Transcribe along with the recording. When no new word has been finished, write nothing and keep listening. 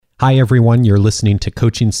Hi, everyone. You're listening to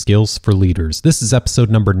Coaching Skills for Leaders. This is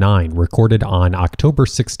episode number 9, recorded on October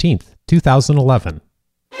 16th, 2011.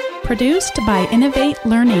 Produced by Innovate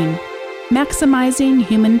Learning, maximizing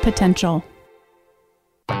human potential.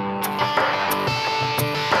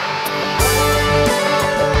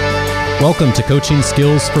 Welcome to Coaching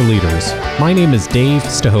Skills for Leaders. My name is Dave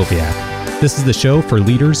Stachowiak. This is the show for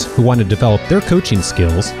leaders who want to develop their coaching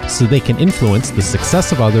skills so they can influence the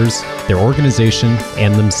success of others, their organization,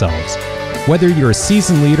 and themselves. Whether you're a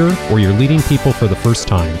seasoned leader or you're leading people for the first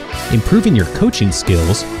time, improving your coaching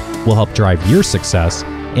skills will help drive your success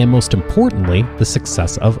and, most importantly, the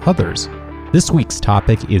success of others. This week's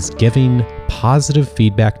topic is giving positive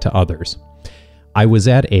feedback to others. I was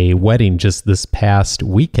at a wedding just this past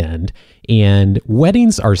weekend, and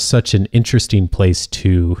weddings are such an interesting place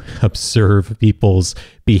to observe people's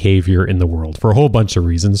behavior in the world for a whole bunch of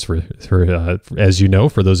reasons, as you know,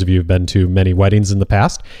 for those of you who've been to many weddings in the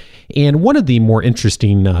past. And one of the more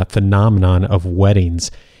interesting phenomenon of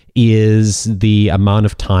weddings is the amount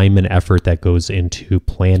of time and effort that goes into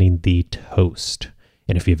planning the toast.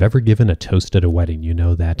 And if you've ever given a toast at a wedding, you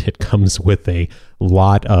know that it comes with a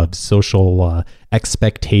lot of social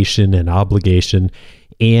expectation and obligation.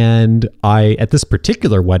 And at this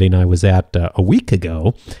particular wedding I was at a week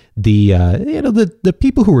ago, the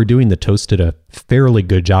people who were doing the toast did a fairly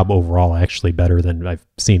good job overall, actually better than I've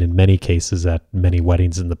seen in many cases at many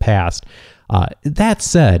weddings in the past. That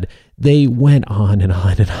said, they went on and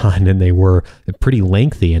on and on, and they were pretty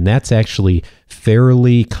lengthy, and that's actually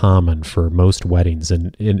fairly common for most weddings.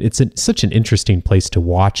 And it's such an interesting place to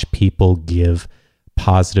watch people give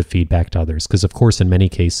positive feedback to others, because of course, in many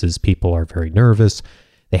cases, people are very nervous.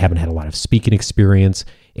 They haven't had a lot of speaking experience,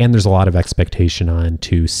 and there's a lot of expectation on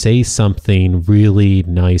to say something really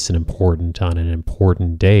nice and important on an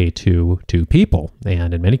important day to two people,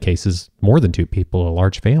 and in many cases, more than two people, a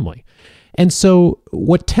large family. And so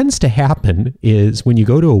what tends to happen is when you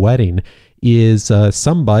go to a wedding is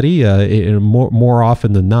somebody, more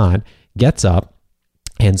often than not, gets up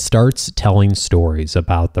and starts telling stories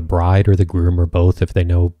about the bride or the groom or both, if they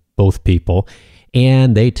know both people.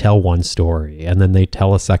 And they tell one story, and then they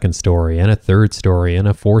tell a second story, and a third story, and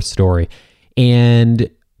a fourth story. And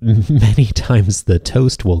many times the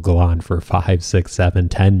toast will go on for 5, 6, 7,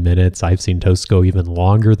 10 minutes. I've seen toasts go even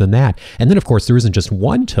longer than that. And then, of course, there isn't just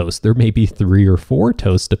one toast. There may be 3 or 4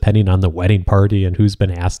 toasts, depending on the wedding party and who's been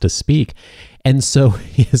asked to speak. And so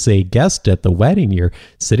as a guest at the wedding, you're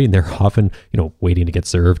sitting there often, waiting to get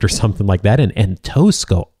served or something like that. And toasts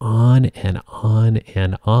go on and on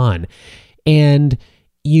and on. And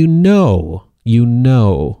you know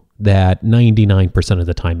that 99% of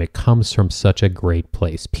the time it comes from such a great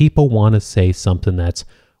place. People want to say something that's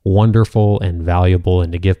wonderful and valuable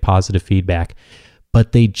and to give positive feedback,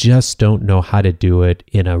 but they just don't know how to do it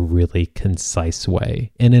in a really concise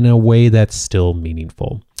way and in a way that's still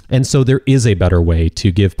meaningful. And so there is a better way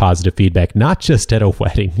to give positive feedback, not just at a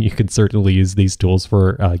wedding. You can certainly use these tools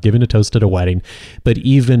for giving a toast at a wedding, but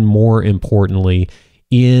even more importantly,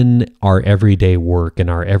 in our everyday work and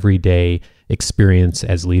our everyday experience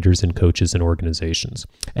as leaders and coaches in organizations.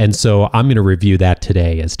 And so I'm going to review that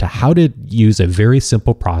today as to how to use a very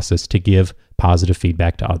simple process to give positive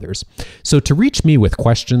feedback to others. So to reach me with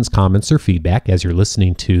questions, comments, or feedback as you're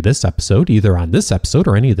listening to this episode, either on this episode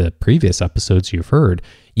or any of the previous episodes you've heard,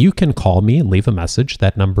 you can call me and leave a message.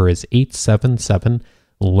 That number is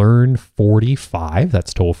 877-LEARN-45.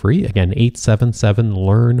 That's toll free. Again,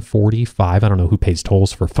 877-LEARN-45. I don't know who pays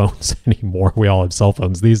tolls for phones anymore. We all have cell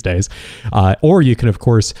phones these days. Or you can, of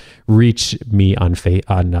course, reach me on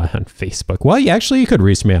Facebook. Well, you could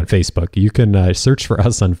reach me on Facebook. You can search for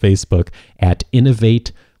us on Facebook at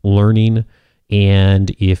Innovate Learning.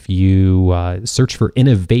 And if you search for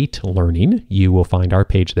Innovate Learning, you will find our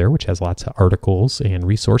page there, which has lots of articles and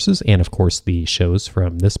resources. And of course, the shows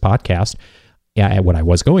from this podcast. What I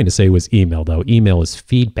was going to say was email, though. Email is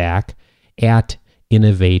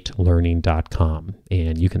feedback@innovatelearning.com,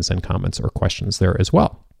 and you can send comments or questions there as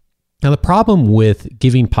well. Now, the problem with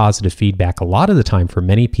giving positive feedback a lot of the time for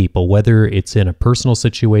many people, whether it's in a personal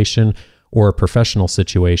situation or a professional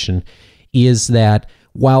situation, is that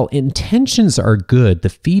while intentions are good, the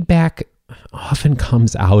feedback often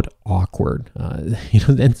comes out awkward.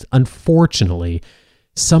 And unfortunately,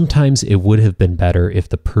 sometimes it would have been better if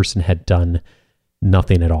the person had done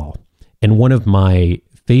nothing at all. And one of my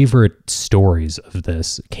favorite stories of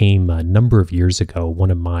this came a number of years ago.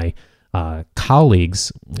 One of my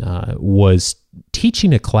colleagues was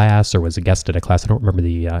teaching a class or was a guest at a class. I don't remember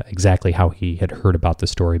exactly how he had heard about the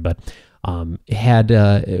story, but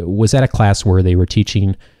was at a class where they were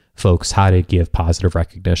teaching folks how to give positive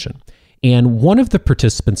recognition. And one of the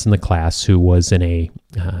participants in the class who was in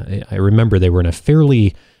I remember they were in a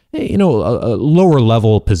fairly, a lower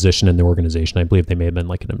level position in the organization. I believe they may have been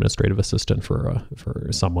like an administrative assistant for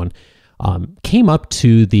someone, came up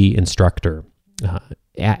to the instructor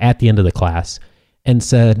at the end of the class and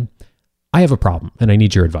said, I have a problem and I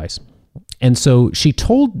need your advice. And so she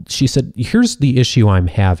said, here's the issue I'm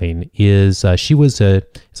having is she was, as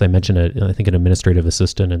I mentioned, I think an administrative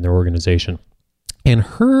assistant in their organization. And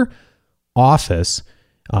her office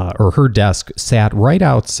or her desk sat right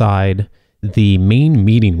outside the main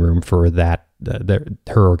meeting room for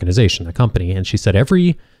her organization, the company. And she said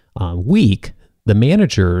every week, the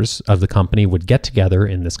managers of the company would get together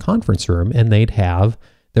in this conference room and they'd have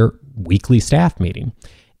their weekly staff meeting.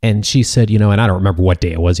 And she said, and I don't remember what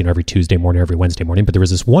day it was, every Tuesday morning, every Wednesday morning, but there was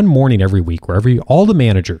this one morning every week where all the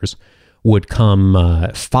managers would come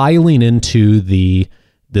filing into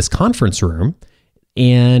this conference room.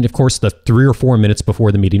 And of course, the 3 or 4 minutes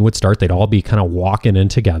before the meeting would start, they'd all be kind of walking in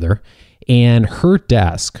together. And her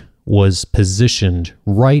desk was positioned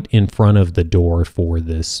right in front of the door for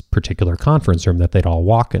this particular conference room that they'd all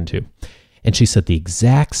walk into. And she said the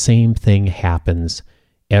exact same thing happens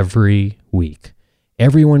every week.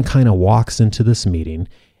 Everyone kind of walks into this meeting,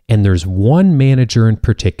 and there's one manager in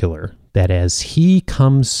particular that as he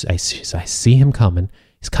comes, I see him coming.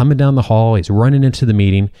 He's coming down the hall. He's running into the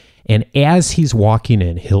meeting. And as he's walking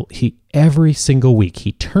in, he every single week,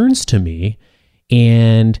 he turns to me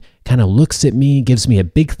and kind of looks at me, gives me a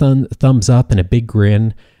big thumbs up and a big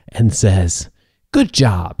grin and says, "Good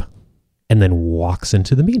job," and then walks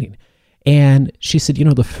into the meeting. And she said,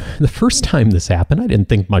 the first time this happened, I didn't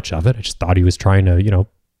think much of it. I just thought he was trying to,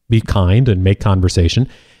 be kind and make conversation.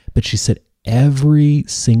 But she said every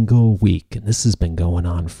single week, and this has been going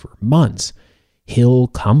on for months, he'll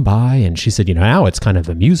come by and she said, now it's kind of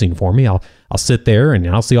amusing for me. I'll sit there and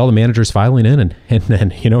I'll see all the managers filing in and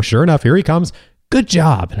then, sure enough, here he comes. Good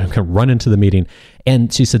job. And I'm going to run into the meeting.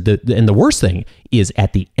 And she said, and the worst thing is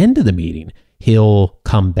at the end of the meeting, he'll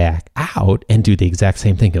come back out and do the exact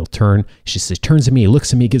same thing. He'll turn, she says, turns to me,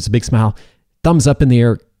 looks at me, gives a big smile, thumbs up in the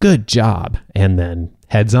air, good job, and then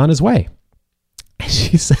heads on his way. And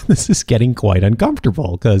she said, this is getting quite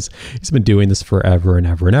uncomfortable because he's been doing this forever and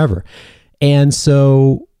ever and ever. And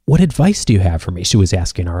so what advice do you have for me? She was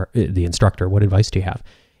asking the instructor, what advice do you have?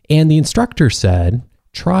 And the instructor said,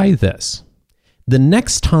 try this. The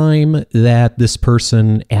next time that this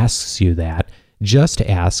person asks you that, just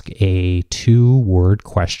ask a 2-word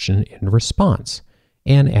question in response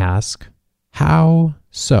and ask, how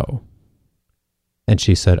so? And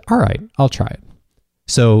she said, all right, I'll try it.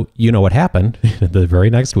 So you know what happened the very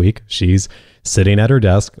next week, she's sitting at her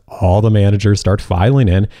desk, all the managers start filing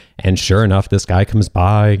in, and sure enough, this guy comes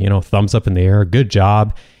by, thumbs up in the air, good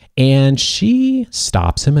job. And she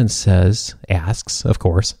stops him and asks, of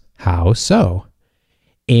course, how so?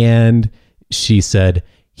 And she said,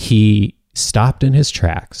 he stopped in his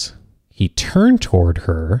tracks. He turned toward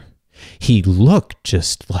her. He looked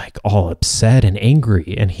just like all upset and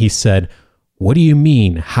angry. And he said, what do you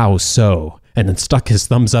mean, how so? And then stuck his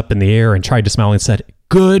thumbs up in the air and tried to smile and said,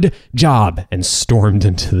 good job, and stormed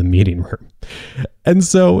into the meeting room. And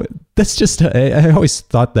so that's just, I always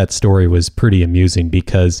thought that story was pretty amusing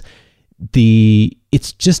because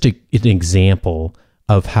it's just an example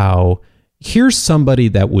of how here's somebody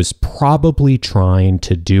that was probably trying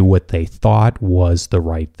to do what they thought was the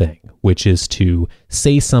right thing, which is to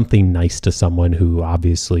say something nice to someone who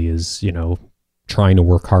obviously is, trying to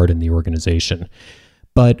work hard in the organization,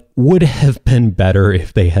 but would have been better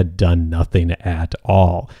if they had done nothing at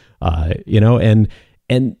all, and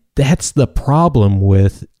that's the problem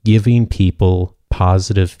with giving people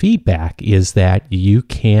positive feedback is that you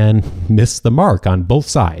can miss the mark on both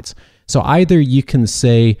sides. So either you can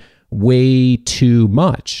say way too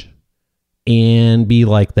much and be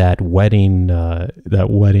like that wedding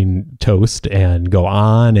toast and go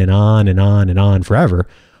on and on and on and on forever,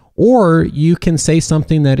 or you can say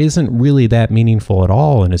something that isn't really that meaningful at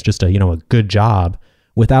all and it's just a good job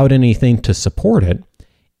without anything to support it,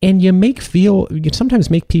 and you sometimes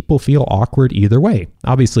make people feel awkward either way.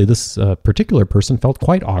 Obviously, this particular person felt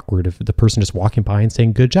quite awkward if the person just walking by and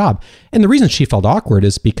saying good job, and the reason she felt awkward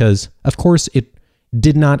is because, of course, it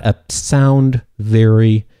did not sound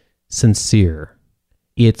very sincere.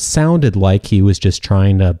 It sounded like he was just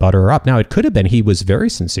trying to butter her up. Now, it could have been he was very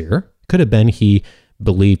sincere. Could have been he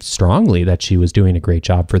believed strongly that she was doing a great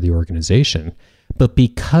job for the organization. But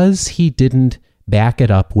because he didn't back it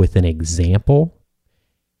up with an example,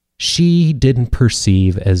 she didn't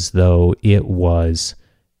perceive as though it was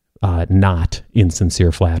not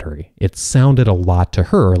insincere flattery. It sounded a lot to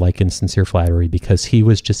her like insincere flattery because he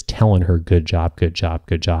was just telling her, good job, good job,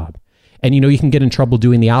 good job. And, you can get in trouble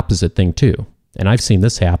doing the opposite thing too. And I've seen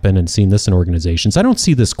this happen and seen this in organizations. I don't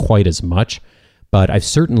see this quite as much, but I've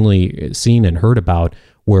certainly seen and heard about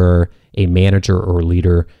where a manager or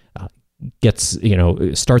leader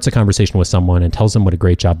starts a conversation with someone and tells them what a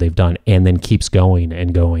great job they've done and then keeps going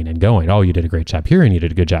and going and going. Oh, you did a great job here and you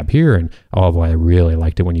did a good job here. And oh boy, I really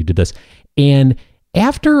liked it when you did this. And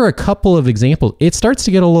after a couple of examples, it starts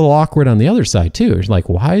to get a little awkward on the other side too. It's like,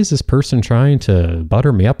 why is this person trying to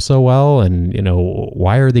butter me up so well? And,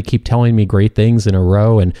 why are they keep telling me great things in a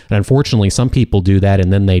row? And unfortunately, some people do that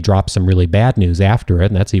and then they drop some really bad news after it.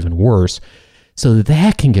 And that's even worse. So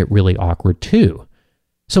that can get really awkward too.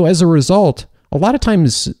 So as a result, a lot of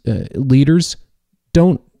times leaders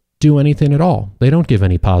don't do anything at all. They don't give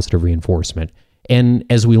any positive reinforcement. And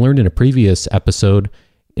as we learned in a previous episode,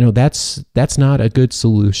 that's not a good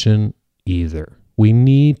solution either. We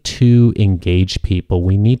need to engage people.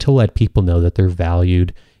 We need to let people know that they're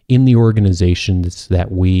valued in the organizations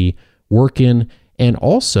that we work in, and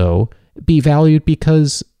also be valued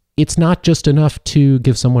because it's not just enough to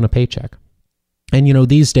give someone a paycheck. And,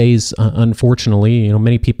 these days, unfortunately,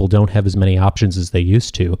 many people don't have as many options as they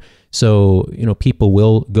used to. So, people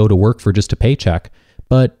will go to work for just a paycheck.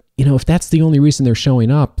 But, if that's the only reason they're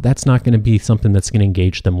showing up, that's not going to be something that's going to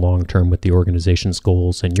engage them long-term with the organization's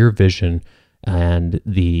goals and your vision and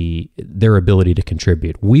their ability to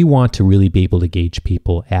contribute. We want to really be able to gauge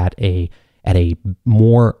people at a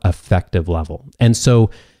more effective level. And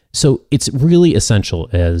so it's really essential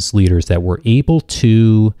as leaders that we're able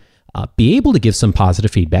to be able to give some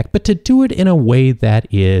positive feedback, but to do it in a way that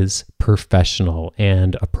is professional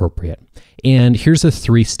and appropriate. And here's a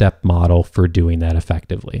 3-step model for doing that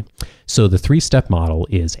effectively. So the 3-step model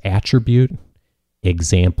is attribute,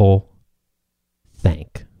 example,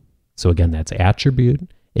 thank. So again, that's attribute,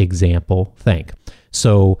 example, thank.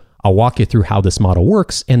 So I'll walk you through how this model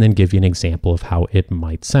works and then give you an example of how it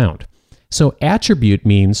might sound. So attribute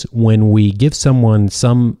means when we give someone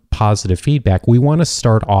some positive feedback, we want to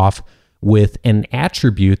start off with an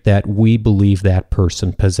attribute that we believe that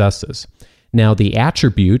person possesses. Now, the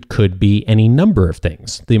attribute could be any number of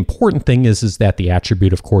things. The important thing is that the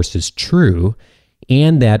attribute, of course, is true,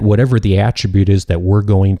 and that whatever the attribute is that we're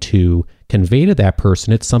going to convey to that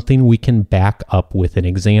person, it's something we can back up with an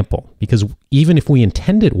example. Because even if we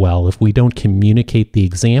intend it well, if we don't communicate the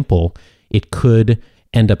example, it could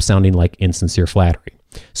end up sounding like insincere flattery.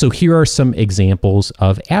 So here are some examples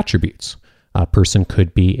of attributes. A person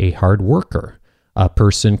could be a hard worker. A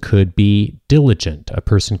person could be diligent. A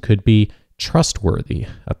person could be trustworthy.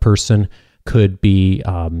 A person could be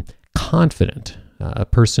confident. A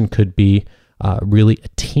person could be really a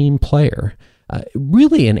team player.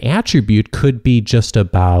 Really, an attribute could be just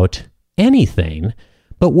about anything.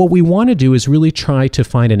 But what we want to do is really try to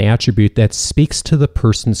find an attribute that speaks to the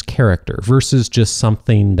person's character versus just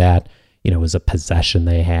something that, is a possession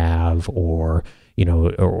they have or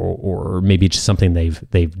maybe just something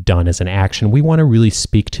they've done as an action. We want to really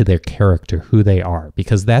speak to their character, who they are,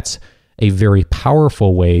 because that's a very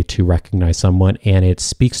powerful way to recognize someone, and it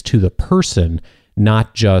speaks to the person,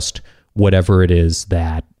 not just whatever it is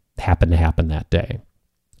that happened to happen that day.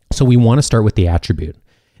 So we want to start with the attribute.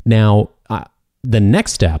 Now, the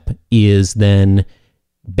next step is then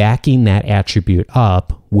backing that attribute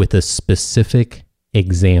up with a specific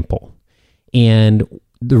example. And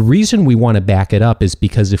the reason we want to back it up is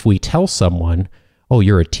because if we tell someone, oh,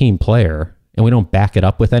 you're a team player, and we don't back it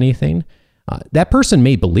up with anything, that person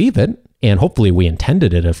may believe it, and hopefully we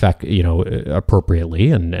intended it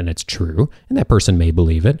appropriately, and it's true, and that person may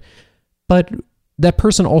believe it. But that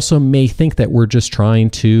person also may think that we're just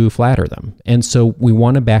trying to flatter them. And so we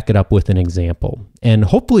want to back it up with an example. And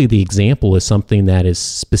hopefully the example is something that is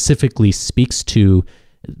specifically speaks to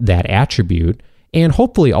that attribute, and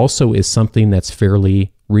hopefully also is something that's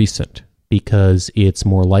fairly recent, because it's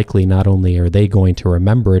more likely not only are they going to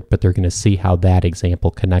remember it, but they're going to see how that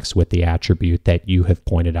example connects with the attribute that you have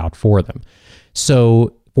pointed out for them.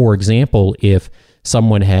 So, for example, if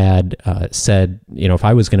someone had said, if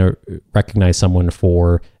I was going to recognize someone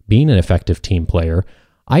for being an effective team player,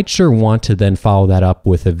 I'd sure want to then follow that up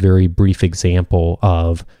with a very brief example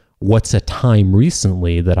of what's a time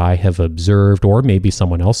recently that I have observed, or maybe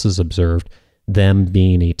someone else has observed, them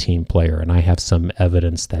being a team player, and I have some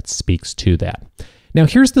evidence that speaks to that. Now,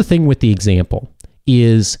 here's the thing with the example,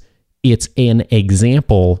 is it's an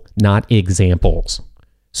example, not examples.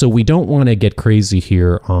 So we don't want to get crazy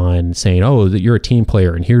here on saying, oh, that you're a team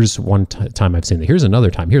player, and here's one time I've seen that. Here's another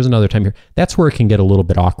time here. That's where it can get a little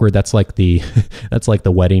bit awkward. That's like the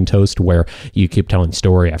wedding toast where you keep telling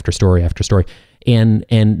story after story after story. And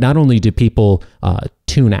not only do people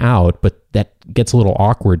tune out, but that gets a little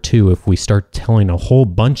awkward too if we start telling a whole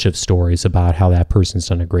bunch of stories about how that person's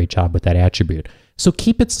done a great job with that attribute. So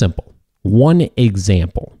keep it simple. One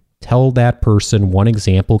example. Tell that person one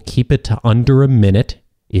example. Keep it to under a minute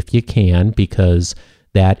if you can, because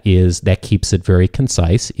that keeps it very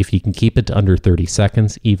concise. If you can keep it to under 30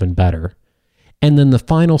 seconds, even better. And then the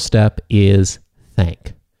final step is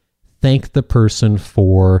thank. Thank the person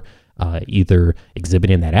for either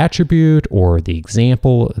exhibiting that attribute or the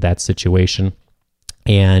example, that situation,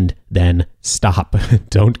 and then stop.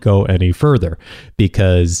 Don't go any further,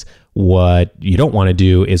 because what you don't want to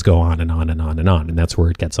do is go on and on and on and on. And that's where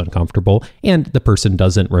it gets uncomfortable. And the person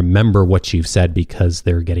doesn't remember what you've said because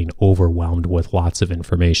they're getting overwhelmed with lots of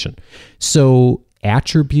information. So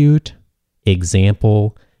attribute,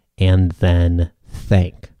 example, and then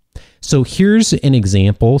thank. So here's an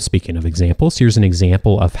example. Speaking of examples, here's an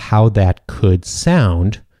example of how that could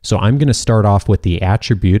sound. So I'm going to start off with the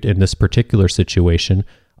attribute in this particular situation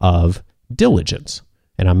of diligence.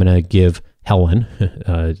 And I'm going to give Helen,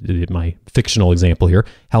 my fictional example here,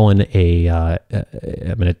 Helen, I'm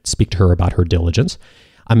going to speak to her about her diligence.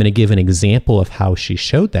 I'm going to give an example of how she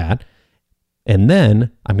showed that. And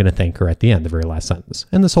then I'm going to thank her at the end, the very last sentence.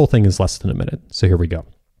 And this whole thing is less than a minute. So here we go.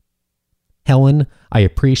 Helen, I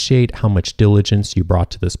appreciate how much diligence you brought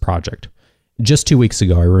to this project. Just 2 weeks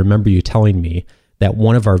ago, I remember you telling me that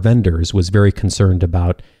one of our vendors was very concerned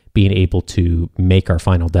about being able to make our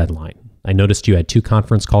final deadline. I noticed you had 2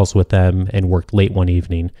 conference calls with them and worked late one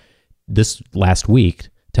evening this last week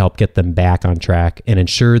to help get them back on track and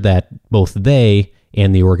ensure that both they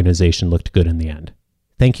and the organization looked good in the end.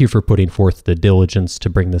 Thank you for putting forth the diligence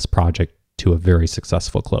to bring this project to a very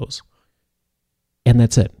successful close. And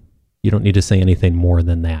that's it. You don't need to say anything more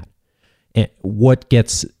than that. And what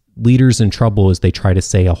gets leaders in trouble is they try to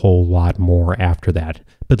say a whole lot more after that.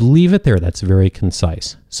 But leave it there. That's very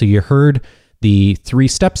concise. So you heard the 3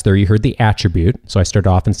 steps there. You heard the attribute. So I started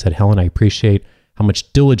off and said, Helen, I appreciate how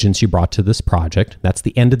much diligence you brought to this project. That's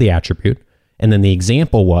the end of the attribute. And then the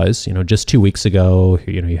example was, just 2 weeks ago,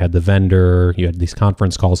 you had the vendor, you had these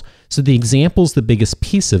conference calls. So the example is the biggest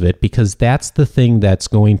piece of it, because that's the thing that's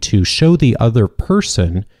going to show the other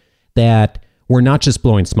person that we're not just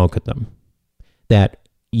blowing smoke at them. That,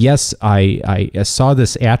 yes, I saw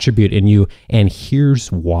this attribute in you, and here's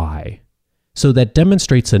why. So that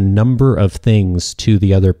demonstrates a number of things to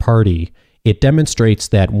the other party. It demonstrates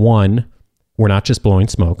that, 1, we're not just blowing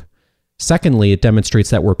smoke. Secondly, it demonstrates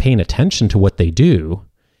that we're paying attention to what they do.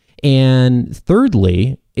 And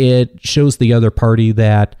thirdly, it shows the other party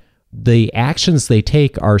that the actions they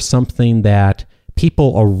take are something that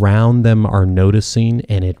people around them are noticing,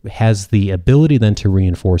 and it has the ability then to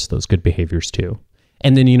reinforce those good behaviors too.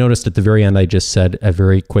 And then you noticed at the very end, I just said a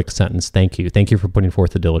very quick sentence, thank you. Thank you for putting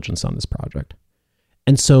forth the diligence on this project.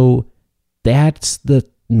 And so that's the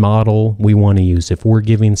model we want to use if we're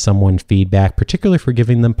giving someone feedback, particularly if we're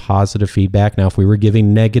giving them positive feedback. Now, if we were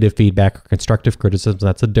giving negative feedback or constructive criticism,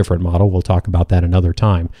 that's a different model. We'll talk about that another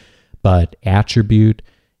time. But attribute,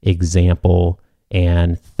 example,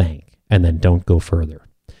 and thank. And then don't go further.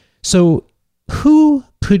 So who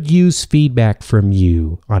could use feedback from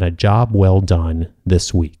you on a job well done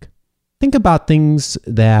this week? Think about things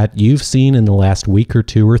that you've seen in the last week or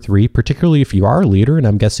 2 or 3, particularly if you are a leader, and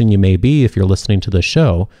I'm guessing you may be if you're listening to the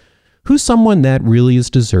show. Who's someone that really is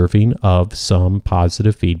deserving of some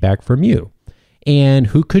positive feedback from you? And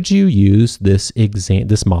who could you use this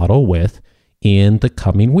model with in the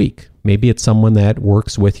coming week? Maybe it's someone that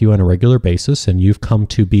works with you on a regular basis and you've come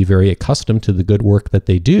to be very accustomed to the good work that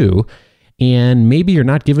they do. And maybe you're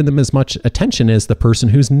not giving them as much attention as the person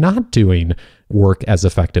who's not doing work as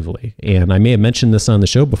effectively. And I may have mentioned this on the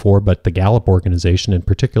show before, but the Gallup organization in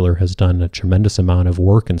particular has done a tremendous amount of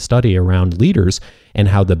work and study around leaders and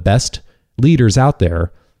how the best leaders out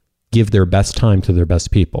there give their best time to their best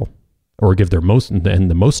people, or give the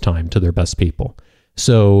most time to their best people.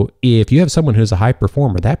 So if you have someone who's a high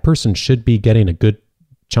performer, that person should be getting a good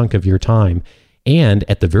chunk of your time, and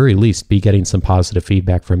at the very least be getting some positive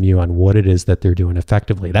feedback from you on what it is that they're doing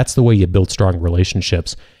effectively. That's the way you build strong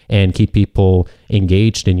relationships and keep people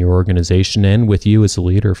engaged in your organization and with you as a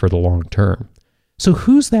leader for the long term. So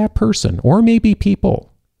who's that person? Or maybe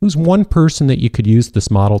people. Who's one person that you could use this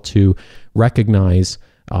model to recognize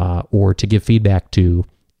or to give feedback to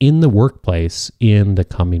in the workplace in the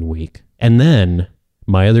coming week? And then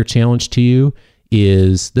my other challenge to you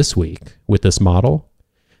is this week with this model,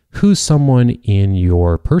 who's someone in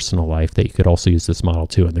your personal life that you could also use this model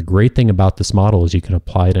to? And the great thing about this model is you can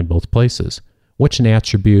apply it in both places. What's an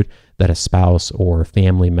attribute that a spouse or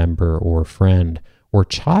family member or friend or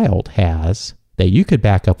child has that you could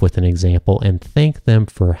back up with an example and thank them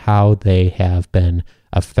for how they have been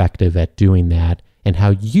effective at doing that and how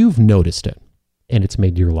you've noticed it and it's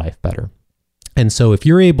made your life better? And so if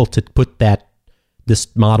you're able to put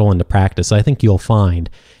this model into practice, I think you'll find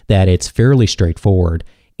that it's fairly straightforward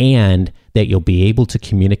and that you'll be able to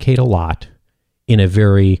communicate a lot in a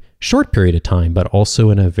very short period of time, but also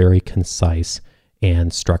in a very concise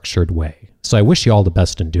and structured way. So I wish you all the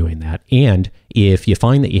best in doing that. And if you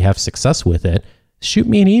find that you have success with it, shoot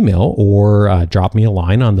me an email or drop me a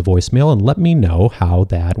line on the voicemail and let me know how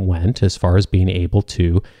that went as far as being able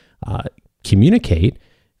to communicate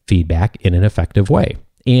feedback in an effective way.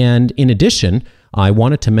 And in addition, I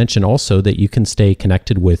wanted to mention also that you can stay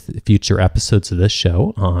connected with future episodes of this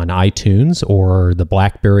show on iTunes or the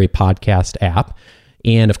BlackBerry Podcast app,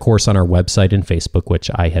 and of course on our website and Facebook,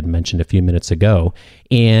 which I had mentioned a few minutes ago.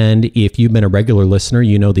 And if you've been a regular listener,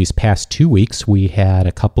 you know these past 2 weeks we had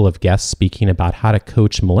a couple of guests speaking about how to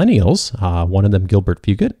coach millennials, one of them Gilbert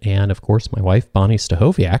Fugit, and of course my wife Bonnie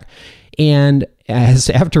Stachowiak. And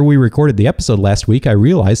after we recorded the episode last week, I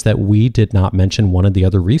realized that we did not mention one of the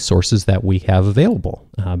other resources that we have available.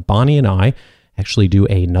 Bonnie and I actually do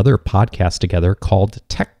another podcast together called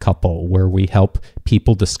Tech Couple, where we help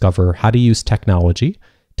people discover how to use technology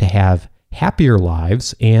to have happier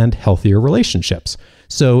lives and healthier relationships.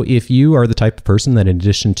 So if you are the type of person that, in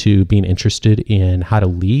addition to being interested in how to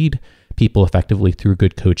lead people effectively through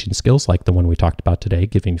good coaching skills like the one we talked about today,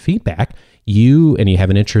 giving feedback, you have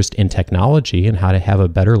an interest in technology and how to have a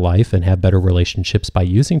better life and have better relationships by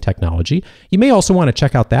using technology, you may also want to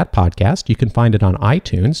check out that podcast. You can find it on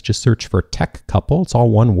iTunes. Just search for Tech Couple. It's all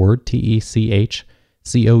one word, TECHCOUPLE.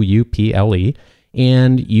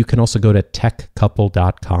 And you can also go to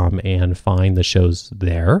techcouple.com and find the shows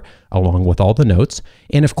there, along with all the notes.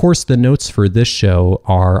 And of course, the notes for this show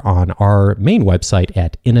are on our main website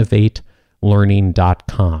at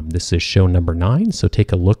innovatelearning.com. This is show number 9, so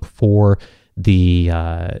take a look for the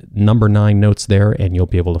number 9 notes there, and you'll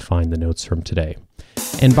be able to find the notes from today.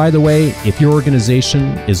 And by the way, if your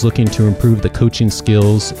organization is looking to improve the coaching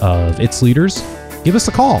skills of its leaders, give us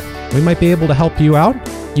a call. We might be able to help you out.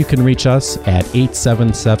 You can reach us at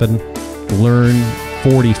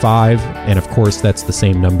 877-LEARN-45, and of course, that's the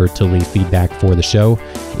same number to leave feedback for the show.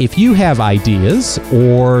 If you have ideas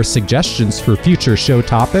or suggestions for future show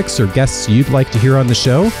topics or guests you'd like to hear on the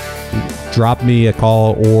show, drop me a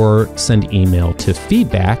call or send email to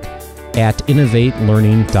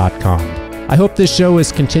feedback@innovatelearning.com. I hope this show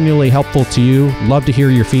is continually helpful to you. Love to hear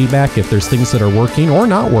your feedback. If there's things that are working or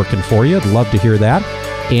not working for you, I'd love to hear that.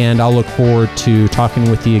 And I'll look forward to talking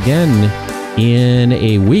with you again in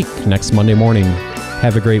a week, next Monday morning.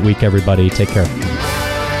 Have a great week, everybody. Take care.